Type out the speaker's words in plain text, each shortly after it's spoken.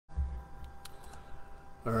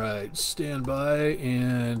All right, stand by,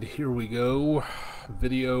 and here we go.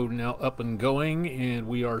 Video now up and going, and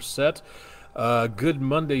we are set. Good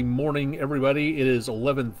Monday morning, everybody. It is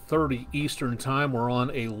 11:30 Eastern Time. We're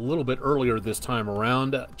on a little bit earlier this time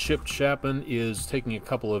around. Chip Chapman is taking a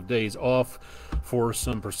couple of days off for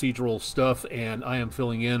some procedural stuff, and I am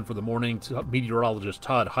filling in for the morning. Meteorologist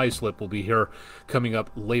Todd Heislip will be here coming up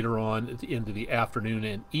later on into the afternoon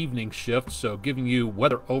and evening shift, so giving you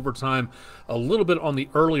weather overtime a little bit on the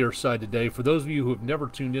earlier side today. For those of you who have never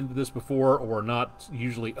tuned into this before or are not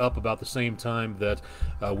usually up about the same time that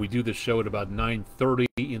we do this show at about 9:30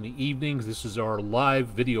 in the evenings, this is our live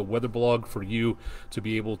video weather blog for you to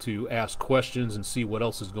be able to ask questions and see what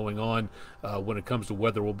else is going on when it comes to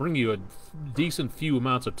weather. We'll bring you a decent few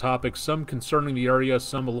amounts of topics, some concerning the area,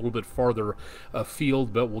 some a little bit farther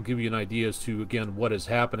afield, but we'll give you an idea as to, again, what is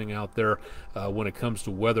happening out there when it comes to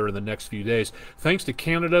weather in the next few days. Thanks to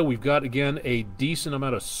Canada, we've got, again, a decent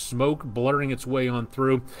amount of smoke blurring its way on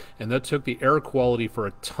through, and that took the air quality for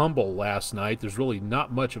a tumble last night. There's really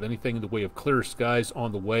not much of anything in the way of clear skies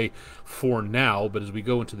on the way for now, but as we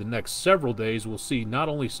go into the next several days, we'll see not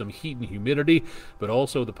only some heat and humidity, but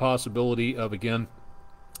also the possibility of, again,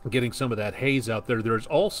 getting some of that haze out there. There's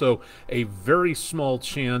also a very small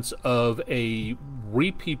chance of a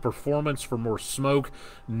repeat performance for more smoke,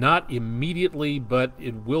 not immediately, but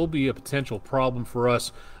it will be a potential problem for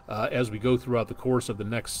us as we go throughout the course of the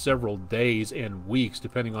next several days and weeks,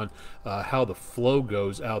 depending on how the flow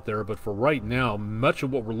goes out there. But for right now, much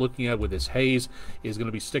of what we're looking at with this haze is going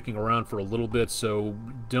to be sticking around for a little bit, so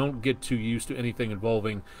don't get too used to anything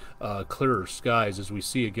involving clearer skies, as we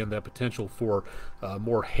see, again, that potential for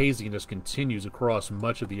more haziness continues across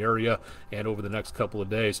much of the area and over the next couple of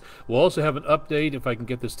days. We'll also have an update, if I can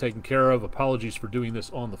get this taken care of. Apologies for doing this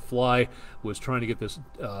on the fly. Was trying to get this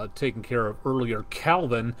taken care of earlier.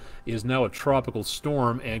 Calvin is now a tropical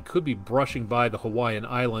storm and could be brushing by the Hawaiian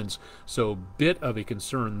Islands, so bit of a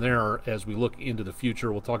concern there as we look into the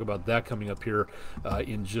future. We'll talk about that coming up here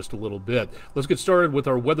in just a little bit. Let's get started with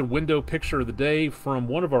our weather window picture of the day from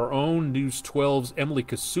one of our own News 12's Emily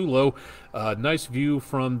Casulo. Nice view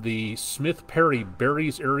from the Smith Perry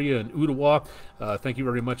Berries area in Ottawa. Thank you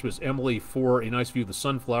very much, Miss Emily, for a nice view of the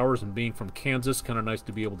sunflowers, and being from Kansas, kind of nice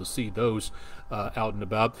to be able to see those out and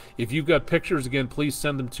about. If you've got pictures, again, please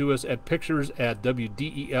send them to us at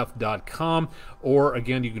pictures@wdef.com, or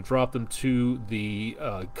again, you can drop them to the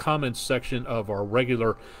comments section of our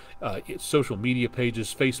regular social media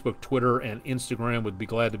pages, Facebook, Twitter, and Instagram. Would be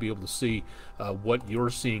glad to be able to see what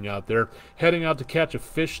you're seeing out there. Heading out to catch a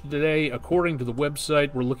fish today. According to the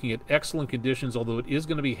website, we're looking at excellent conditions, although it is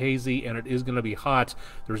going to be hazy and it is going to be hot.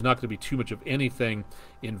 There's not going to be too much of anything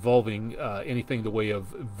involving anything in the way of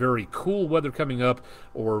very cool weather coming up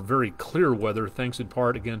or very clear weather, thanks in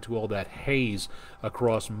part, again, to all that haze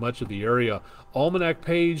across much of the area. Almanac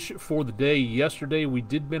page for the day yesterday, we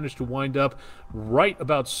did manage to wind up right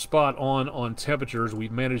about spot on temperatures.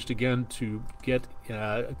 We've managed again to get,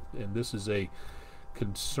 and this is a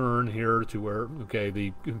concern here, to where, okay,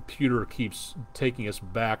 the computer keeps taking us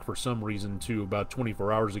back for some reason to about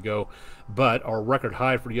 24 hours ago, but our record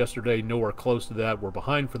high for yesterday, nowhere close to that. We're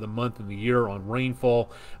behind for the month and the year on rainfall.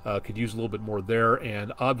 Could use a little bit more there,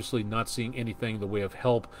 and obviously not seeing anything in the way of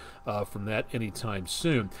help from that anytime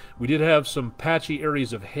soon. We did have some patchy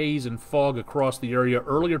areas of haze and fog across the area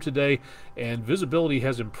earlier today, and visibility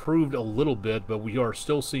has improved a little bit, but we are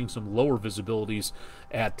still seeing some lower visibilities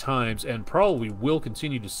at times, and probably will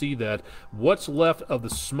continue to see that. What's left of the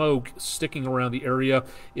smoke sticking around the area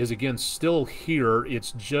is, again, still here.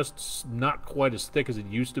 It's just not quite as thick as it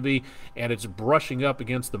used to be, and it's brushing up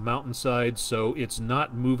against the mountainside, so it's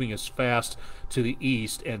not moving as fast to the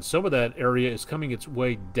east, and some of that area is coming its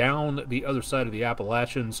way down the other side of the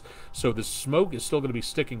Appalachians, so the smoke is still going to be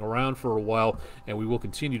sticking around for a while, and we will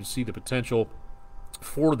continue to see the potential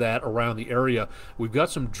for that around the area. We've got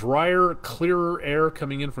some drier, clearer air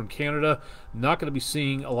coming in from Canada. Not going to be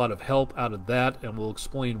seeing a lot of help out of that, and we'll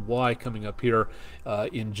explain why coming up here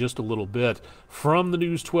in just a little bit. From the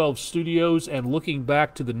News 12 studios, and looking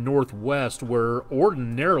back to the northwest, where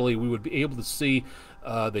ordinarily we would be able to see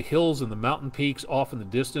the hills and the mountain peaks off in the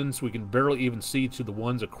distance. We can barely even see to the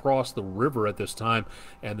ones across the river at this time,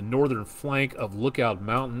 and the northern flank of Lookout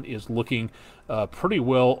Mountain is looking pretty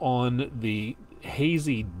well on the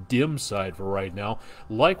hazy dim side for right now.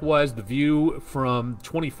 Likewise, the view from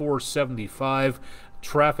 2475,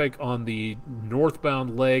 traffic on the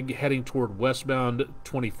northbound leg heading toward westbound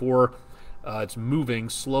 24 It's moving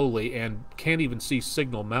slowly and can't even see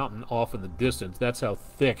Signal Mountain off in the distance. That's how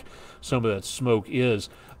thick some of that smoke is.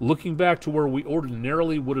 Looking back to where we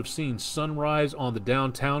ordinarily would have seen sunrise on the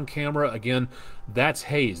downtown camera, again, that's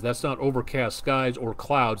haze. That's not overcast skies or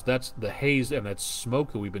clouds. That's the haze and that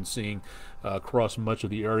smoke that we've been seeing across much of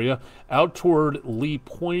the area. Out toward Lee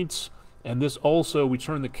Point, and this also, we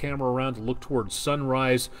turn the camera around to look towards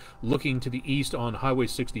sunrise, looking to the east on Highway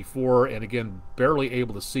 64, and again, barely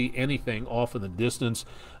able to see anything off in the distance.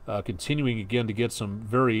 Continuing again to get some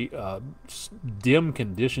very dim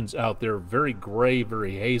conditions out there, very gray,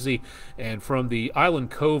 very hazy. And from the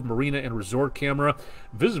Island Cove Marina and Resort camera,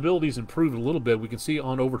 visibility's improved a little bit. We can see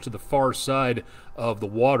on over to the far side of the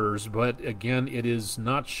waters, but again, it is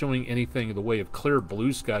not showing anything in the way of clear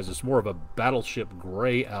blue skies. It's more of a battleship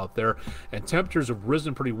gray out there, and temperatures have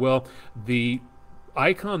risen pretty well. The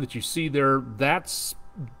icon that you see there, that's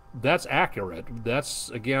accurate. That's,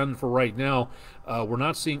 again, for right now, we're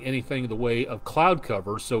not seeing anything in the way of cloud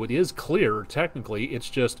cover, so it is clear technically. It's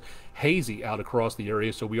just hazy out across the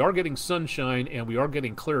area. So we are getting sunshine and we are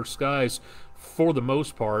getting clear skies for the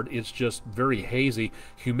most part. It's just very hazy.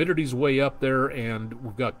 Humidity's way up there, and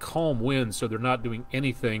we've got calm winds, so they're not doing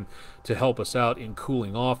anything to help us out in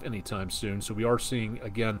cooling off anytime soon. So we are seeing,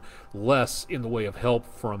 again, less in the way of help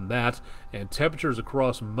from that. And temperatures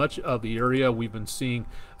across much of the area, we've been seeing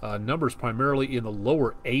numbers primarily in the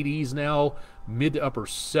lower 80s now, mid to upper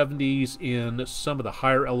 70s in some of the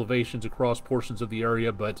higher elevations across portions of the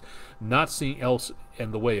area, but not seeing else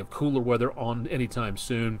in the way of cooler weather on anytime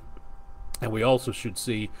soon. And we also should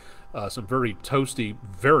see some very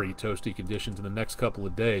toasty conditions in the next couple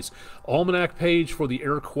of days. Almanac page for the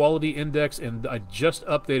air quality index, and I just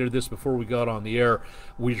updated this before we got on the air.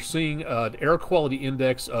 We're seeing an air quality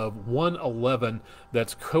index of 111.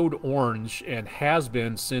 That's code orange and has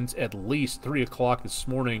been since at least 3 o'clock this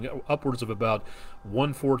morning, upwards of about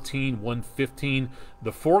 114, 115.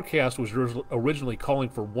 The forecast was originally calling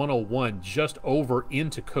for 101, just over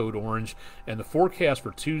into code orange, and the forecast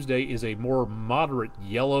for Tuesday is a more moderate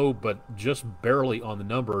yellow, but just barely on the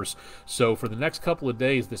numbers. So for the next couple of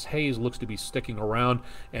days, this haze looks to be sticking around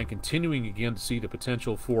and continuing again to see the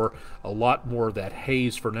potential for a lot more of that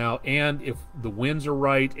haze for now. And if the winds are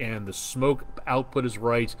right and the smoke output is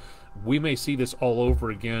right, we may see this all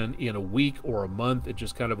over again in a week or a month. It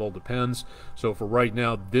just kind of all depends. So for right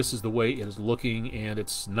now, this is the way it is looking, and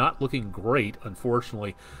it's not looking great,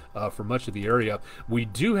 unfortunately, for much of the area. We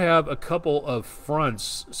do have a couple of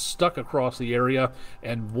fronts stuck across the area,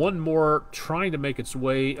 and one more trying to make its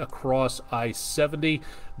way across I-70.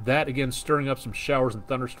 That, again, stirring up some showers and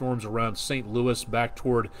thunderstorms around St. Louis, back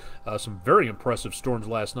toward some very impressive storms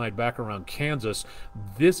last night back around Kansas.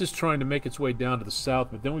 This is trying to make its way down to the south,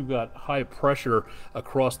 but then we've got high pressure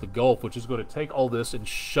across the Gulf, which is going to take all this and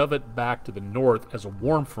shove it back to the north as a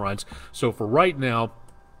warm front. So for right now,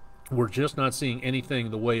 we're just not seeing anything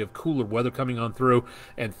in the way of cooler weather coming on through,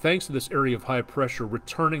 and thanks to this area of high pressure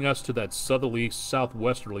returning us to that southerly,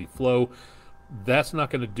 southwesterly flow, that's not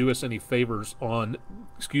going to do us any favors on,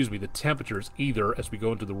 the temperatures either as we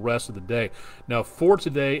go into the rest of the day. Now for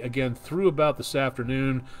today, again, through about this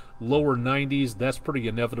afternoon, lower 90s, that's pretty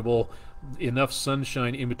inevitable. Enough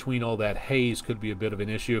sunshine in between all that haze could be a bit of an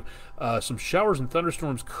issue. Some showers and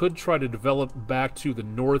thunderstorms could try to develop back to the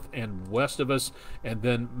north and west of us and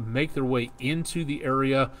then make their way into the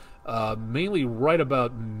area, mainly right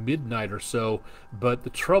about midnight or so. But the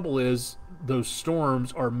trouble is those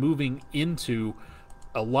storms are moving into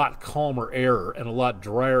a lot calmer air and a lot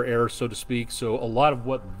drier air, so to speak. So a lot of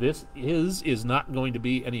what this is not going to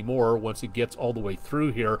be anymore once it gets all the way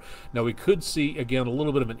through here. Now we could see, again, a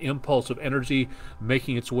little bit of an impulse of energy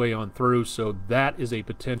making its way on through, so that is a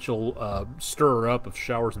potential stir up of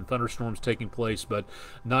showers and thunderstorms taking place, but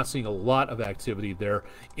not seeing a lot of activity there.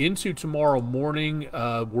 Into tomorrow morning,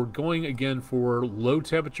 we're going again for low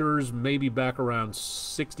temperatures, maybe back around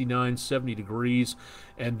 69, 70 degrees,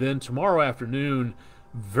 and then tomorrow afternoon,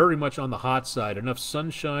 very much on the hot side. Enough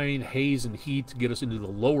sunshine, haze, and heat to get us into the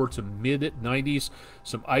lower to mid 90s.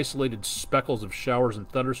 Some isolated speckles of showers and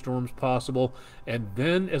thunderstorms possible. And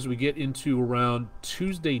then as we get into around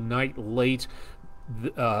Tuesday night late,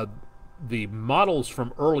 the models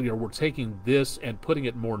from earlier were taking this and putting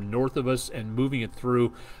it more north of us and moving it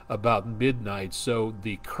through about midnight. So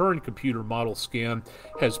the current computer model scan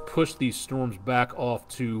has pushed these storms back off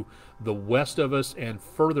to the west of us and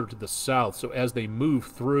further to the south. So as they move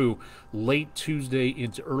through late Tuesday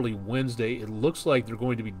into early Wednesday, it looks like they're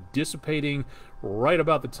going to be dissipating right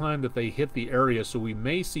about the time that they hit the area. So we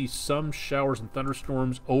may see some showers and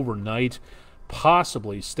thunderstorms overnight,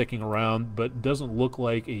 possibly sticking around, but doesn't look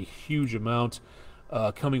like a huge amount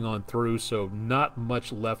coming on through, so not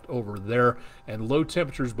much left over there. And low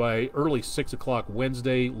temperatures by early 6 o'clock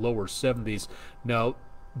Wednesday, lower 70s. Now,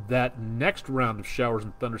 that next round of showers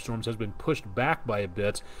and thunderstorms has been pushed back by a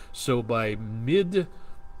bit, so by mid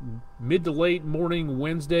to late morning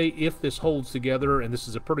Wednesday, if this holds together, and this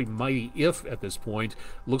is a pretty mighty if at this point,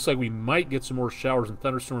 looks like we might get some more showers and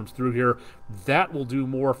thunderstorms through here. That will do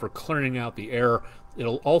more for clearing out the air.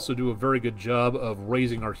 It'll also do a very good job of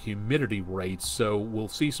raising our humidity rates, so we'll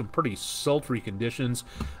see some pretty sultry conditions.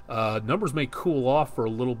 Numbers may cool off for a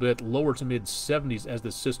little bit, lower to mid 70s as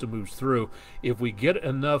the system moves through. If we get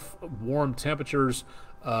enough warm temperatures,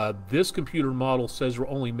 this computer model says we're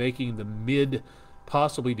only making the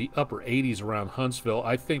possibly the upper 80s around Huntsville.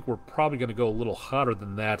 I think we're probably going to go a little hotter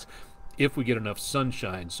than that if we get enough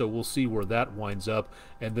sunshine, so we'll see where that winds up.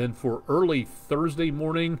 And then for early Thursday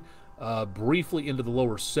morning, briefly into the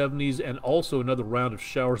lower 70s, and also another round of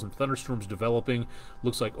showers and thunderstorms developing,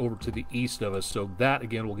 looks like over to the east of us. So that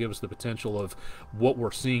again will give us the potential of what we're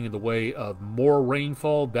seeing in the way of more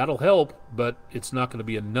rainfall. That'll help, but it's not going to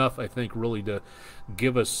be enough, I think, really to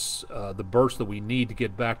give us the burst that we need to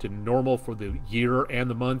get back to normal for the year and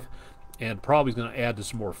the month. And probably going to add to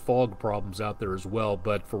some more fog problems out there as well.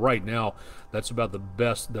 But for right now, that's about the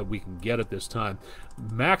best that we can get at this time.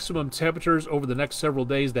 Maximum temperatures over the next several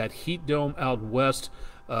days. That heat dome out west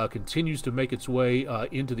continues to make its way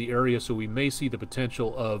into the area, so we may see the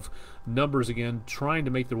potential of numbers again trying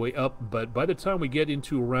to make their way up. But by the time we get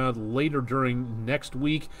into around later during next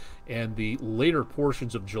week and the later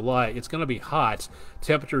portions of July, it's going to be hot.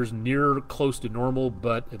 Temperatures near close to normal,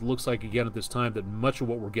 but it looks like again at this time that much of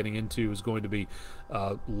what we're getting into is going to be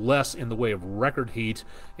less in the way of record heat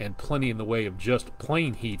and plenty in the way of just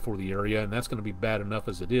plain heat for the area, and that's going to be bad enough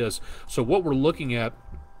as it is. So what we're looking at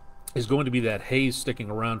is going to be that haze sticking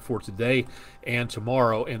around for today and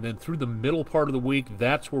tomorrow, and then through the middle part of the week,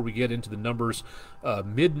 that's where we get into the numbers,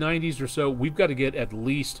 mid 90s or so. We've got to get at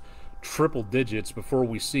least triple digits before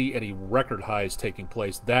we see any record highs taking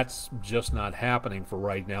place. That's just not happening for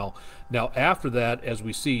right now. Now after that, as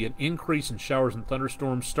we see an increase in showers and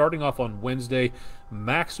thunderstorms starting off on Wednesday,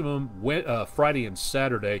 maximum Friday and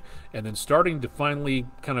Saturday, and then starting to finally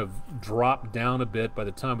kind of drop down a bit by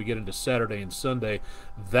the time we get into Saturday and Sunday,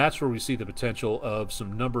 that's where we see the potential of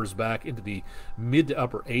some numbers back into the mid to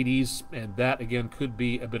upper 80s, and that again could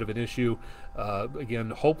be a bit of an issue.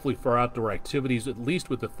 Again, hopefully for outdoor activities, at least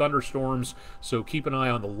with the thunderstorms, so keep an eye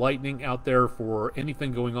on the lightning out there for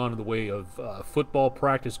anything going on in the way of football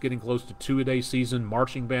practice getting close to 2-a-day season,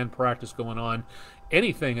 marching band practice going on,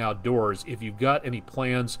 anything outdoors. If you've got any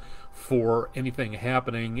plans for anything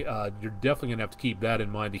happening, you're definitely going to have to keep that in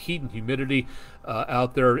mind. The heat and humidity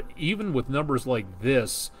out there, even with numbers like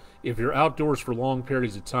this, if you're outdoors for long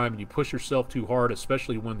periods of time and you push yourself too hard,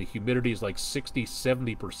 especially when the humidity is like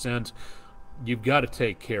 60-70%, you've got to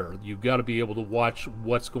take care. You've got to be able to watch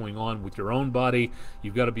what's going on with your own body.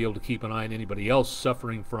 You've got to be able to keep an eye on anybody else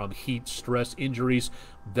suffering from heat stress injuries.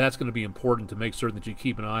 That's going to be important to make certain that you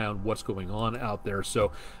keep an eye on what's going on out there.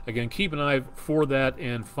 So again, keep an eye for that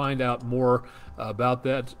and find out more about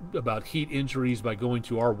that, about heat injuries, by going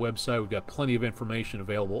to our website. We've got plenty of information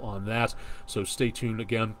available on that, so stay tuned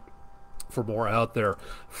again for more out there.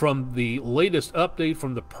 From the latest update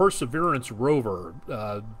from the Perseverance rover,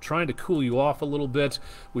 trying to cool you off a little bit,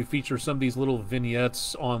 we feature some of these little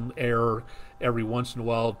vignettes on air every once in a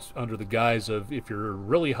while under the guise of, if you're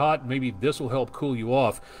really hot, maybe this will help cool you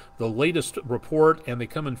off. The latest report, and they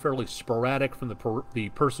come in fairly sporadic from the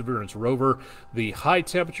Perseverance rover, the high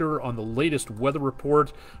temperature on the latest weather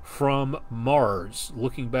report from Mars,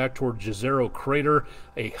 looking back toward Jezero crater,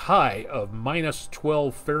 a high of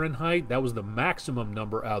 -12 Fahrenheit. That was the maximum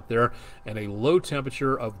number out there, and a low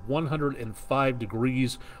temperature of 105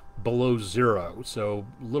 degrees below zero, so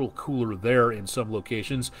a little cooler there in some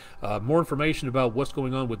locations. More information about what's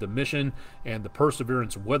going on with the mission and the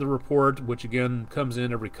Perseverance weather report, which again comes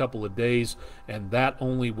in every couple of days, and that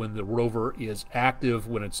only when the rover is active,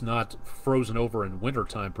 when it's not frozen over in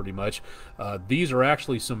wintertime pretty much. These are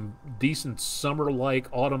actually some decent summer-like,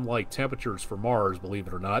 autumn-like temperatures for Mars, believe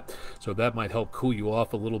it or not, so that might help cool you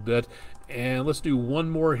off a little bit. And let's do one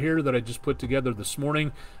more here that I just put together this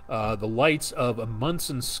morning. The lights of a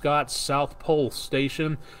Munson Scott South Pole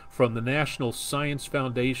Station from the National Science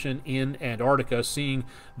Foundation in Antarctica, seeing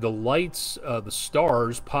the lights, the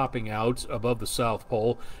stars popping out above the South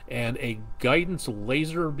Pole, and a guidance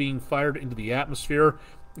laser being fired into the atmosphere,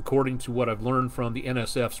 according to what I've learned from the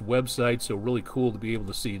NSF's website. So really cool to be able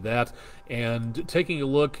to see that. And taking a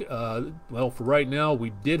look, well, for right now,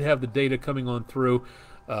 we did have the data coming on through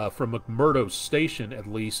from McMurdo Station, at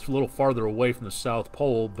least, a little farther away from the South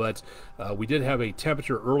Pole, but we did have a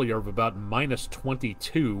temperature earlier of about minus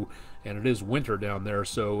 22, and it is winter down there,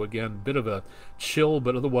 so again, bit of a chill,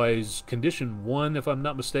 but otherwise condition 1, if I'm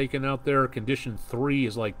not mistaken, out there. Condition 3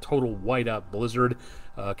 is like total whiteout blizzard.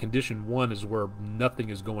 Condition 1 is where nothing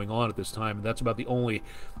is going on at this time, and that's about the only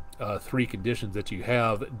 3 conditions that you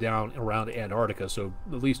have down around Antarctica, so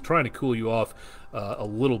at least trying to cool you off a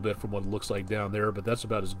little bit from what it looks like down there, but that's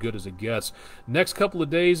about as good as it gets. Next couple of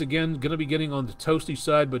days, again, going to be getting on the toasty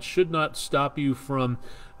side, but should not stop you from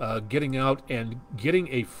getting out and getting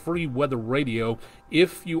a free weather radio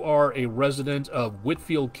if you are a resident of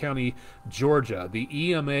Whitfield County, Georgia. The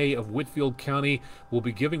EMA of Whitfield County will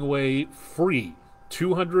be giving away free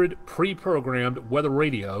 200 pre-programmed weather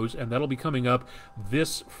radios, and that'll be coming up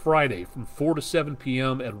this Friday from 4 to 7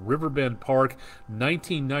 p.m. at Riverbend Park,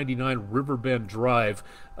 1999 Riverbend Drive.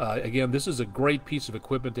 Again, this is a great piece of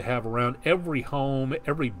equipment to have around every home,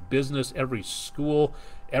 every business, every school,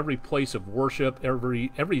 every place of worship,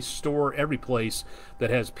 every store, every place that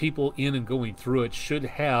has people in and going through it should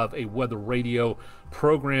have a weather radio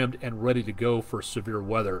programmed and ready to go for severe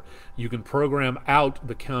weather. You can program out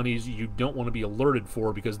the counties you don't want to be alerted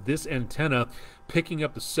for, because this antenna, picking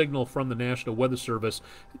up the signal from the National Weather Service,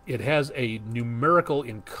 it has a numerical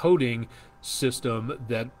encoding system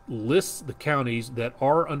that lists the counties that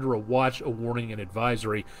are under a watch, a warning, and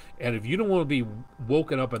advisory. And if you don't want to be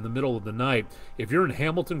woken up in the middle of the night, if you're in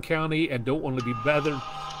Hamilton County and don't want to be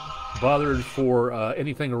bothered for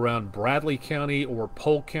anything around Bradley County or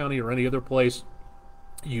Polk County or any other place,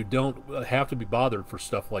 you don't have to be bothered for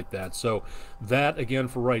stuff like that. So that, again,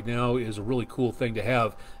 for right now, is a really cool thing to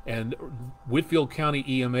have. And Whitfield County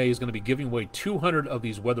EMA is going to be giving away 200 of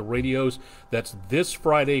these weather radios. That's this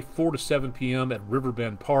Friday, 4 to 7 p.m. at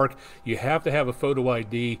Riverbend Park. You have to have a photo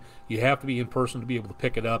ID. You have to be in person to be able to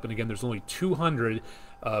pick it up. And again, there's only 200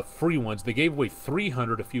 free ones. They gave away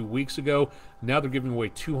 300 a few weeks ago. Now they're giving away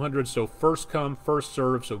 200. So first come, first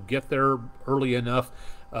serve. So get there early enough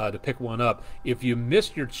to pick one up. If you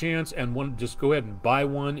missed your chance and want to just go ahead and buy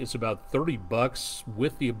one, it's about $30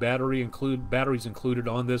 with the batteries included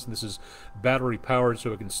on this, and this is battery powered,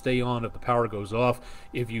 so it can stay on if the power goes off.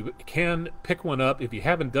 If you can, pick one up. If you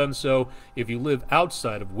haven't done so, if you live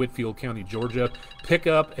outside of Whitfield County, Georgia, pick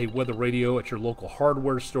up a weather radio at your local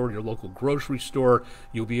hardware store, your local grocery store.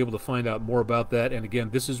 You'll be able to find out more about that. And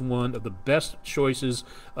again, this is one of the best choices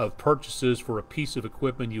of purchases for a piece of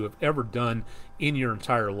equipment you have ever done in your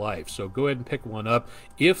entire life. So go ahead and pick one up.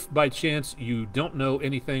 If by chance you don't know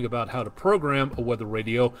anything about how to program a weather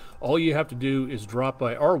radio, all you have to do is drop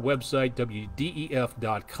by our website,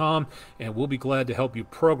 wdef.com, and we'll be glad to help you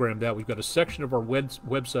program that. We've got a section of our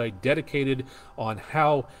website dedicated on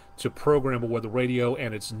how to program a weather radio,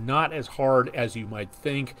 and it's not as hard as you might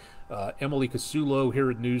think. Emily Casulo here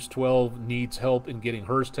at News 12 needs help in getting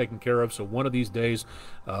hers taken care of, so one of these days,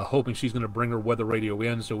 hoping she's going to bring her weather radio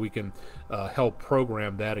in so we can help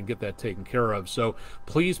program that and get that taken care of. So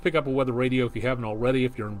please pick up a weather radio if you haven't already.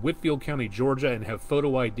 If you're in Whitfield County, Georgia, and have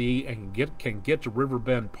photo ID and can get to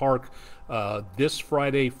Riverbend Park this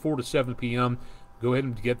Friday, 4 to 7 p.m., go ahead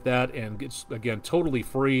and get that, and it's, again, totally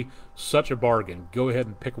free. Such a bargain. Go ahead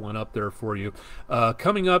and pick one up there for you.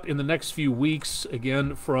 Coming up in the next few weeks,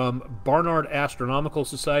 again, from Barnard Astronomical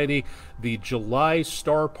Society, the July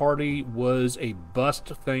Star Party was a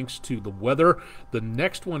bust thanks to the weather. The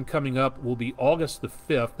next one coming up will be August the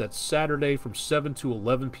 5th. That's Saturday from 7 to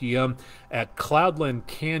 11 p.m. at Cloudland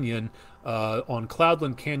Canyon, on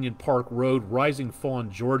Cloudland Canyon Park Road, Rising Fawn,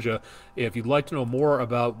 Georgia. If you'd like to know more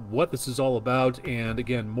about what this is all about, and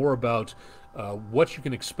again, more about what you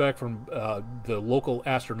can expect from the local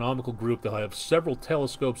astronomical group, they'll have several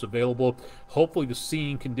telescopes available. Hopefully the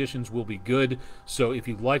seeing conditions will be good. So if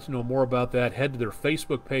you'd like to know more about that, head to their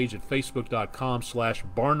Facebook page at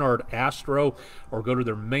facebook.com/BarnardAstro, or go to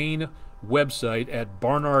their main website at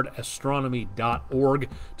barnardastronomy.org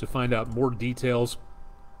to find out more details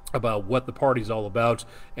about what the party's all about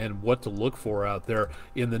and what to look for out there.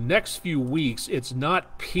 In the next few weeks, it's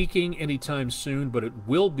not peaking anytime soon, but it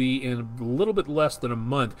will be in a little bit less than a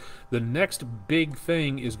month. The next big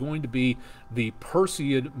thing is going to be the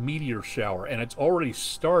Perseid meteor shower, and it's already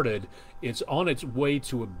started. It's on its way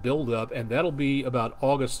to a buildup, and that'll be about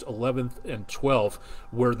August 11th and 12th,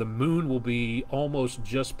 where the moon will be almost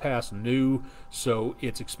just past new, so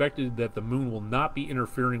it's expected that the moon will not be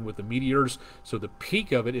interfering with the meteors. So the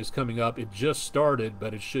peak of it is coming up. It just started,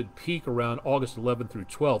 but it should peak around August 11th through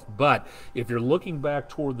 12th. But if you're looking back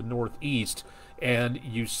toward the northeast, and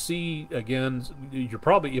you see, again, you're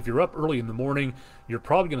probably, if you're up early in the morning, you're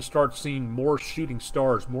probably going to start seeing more shooting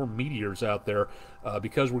stars, more meteors out there,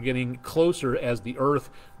 because we're getting closer as the Earth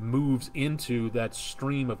moves into that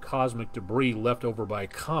stream of cosmic debris left over by a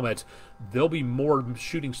comet. There'll be more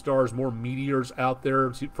shooting stars, more meteors out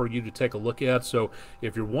there for you to take a look at. So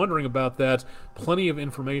if you're wondering about that, plenty of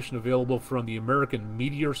information available from the American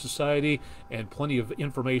Meteor Society and plenty of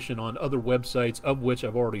information on other websites, of which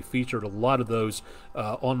I've already featured a lot of those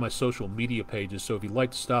on my social media pages. So if you'd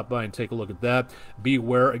like to stop by and take a look at that, be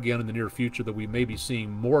aware again in the near future that we may be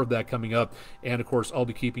seeing more of that coming up. And of course, I'll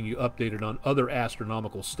be keeping you updated on other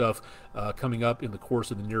astronomical stuff coming up in the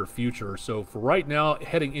course of the near future. So for right now,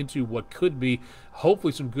 heading into what could be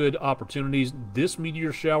hopefully some good opportunities, this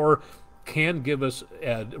meteor shower can give us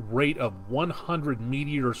a rate of 100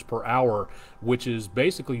 meteors per hour, which is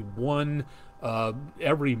basically one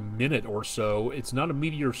every minute or so. It's not a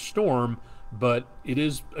meteor storm, but it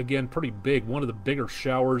is, again, pretty big, one of the bigger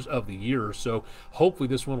showers of the year. So hopefully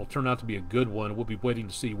this one will turn out to be a good one. We'll be waiting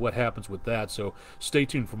to see what happens with that. So stay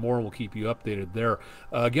tuned for more, and we'll keep you updated there.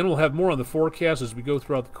 Again, we'll have more on the forecast as we go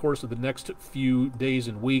throughout the course of the next few days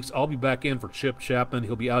and weeks. I'll be back in for Chip Chapman.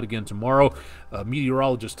 He'll be out again tomorrow.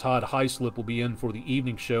 Meteorologist Todd Heislip will be in for the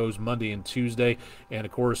evening shows Monday and Tuesday. And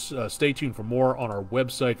of course, stay tuned for more on our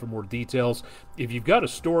website for more details. If you've got a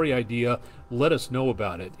story idea, let us know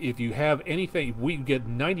about it. If you have anything, we get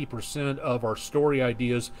 90% of our story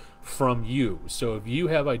ideas from you. So if you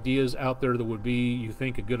have ideas out there that would be, you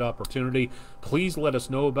think, a good opportunity, please let us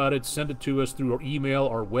know about it. Send it to us through our email,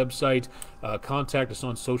 our website, contact us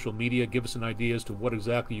on social media. Give us an idea as to what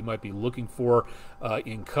exactly you might be looking for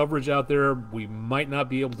in coverage out there. We might not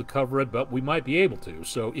be able to cover it, but we might be able to.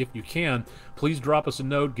 So if you can, please drop us a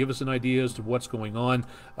note, give us an idea as to what's going on.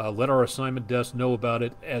 Let our assignment desk know about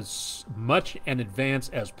it as much in advance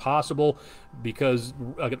as possible, because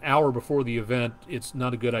like an hour before the event, it's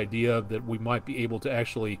not a good idea that we might be able to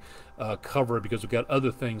actually cover it, because we've got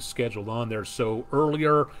other things scheduled on there. So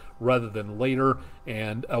earlier rather than later.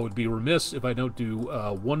 And I would be remiss if I don't do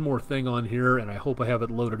one more thing on here, and I hope I have it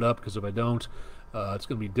loaded up, because if I don't, it's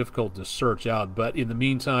going to be difficult to search out. But in the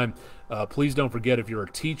meantime, please don't forget, if you're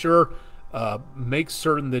a teacher, make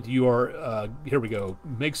certain that you are, here we go,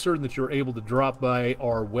 make certain that you're able to drop by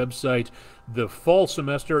our website. The fall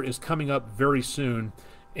semester is coming up very soon,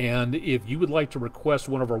 and if you would like to request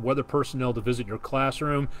one of our weather personnel to visit your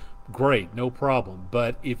classroom, great, no problem.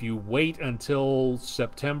 But if you wait until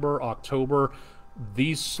September, October,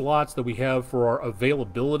 these slots that we have for our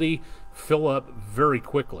availability fill up very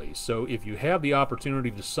quickly. So if you have the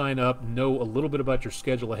opportunity to sign up, know a little bit about your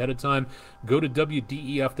schedule ahead of time, go to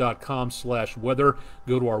wdef.com/weather,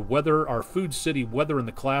 go to our Food City Weather in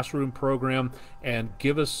the Classroom program, and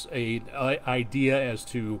give us an idea as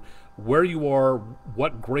to where you are,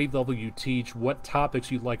 what grade level you teach, what topics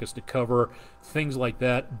you'd like us to cover, things like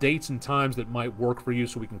that, dates and times that might work for you,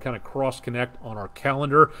 so we can kind of cross-connect on our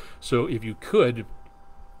calendar. So if you could,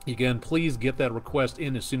 again, please get that request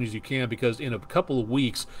in as soon as you can, because in a couple of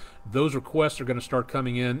weeks, those requests are going to start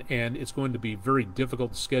coming in, and it's going to be very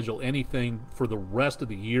difficult to schedule anything for the rest of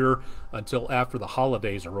the year until after the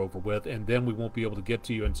holidays are over with, and then we won't be able to get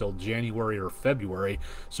to you until January or February.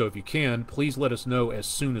 So if you can, please let us know as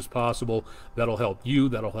soon as possible. That'll help you,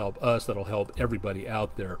 that'll help us, that'll help everybody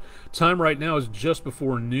out there. Time right now is just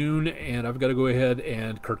before noon, and I've got to go ahead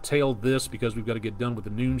and curtail this because we've got to get done with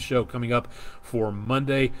the noon show coming up for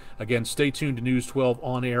Monday. Again, stay tuned to News 12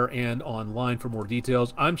 on air and online for more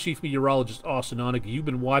details. I'm Chief Meteorologist Austen Onek. You've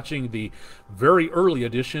been watching the very early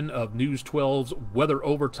edition of News 12's Weather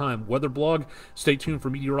Overtime Weather Blog. Stay tuned for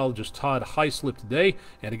Meteorologist Todd Heislip today.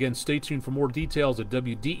 And again, stay tuned for more details at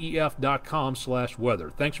wdef.com/weather.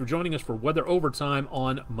 Thanks for joining us for Weather Overtime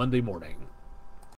on Monday morning.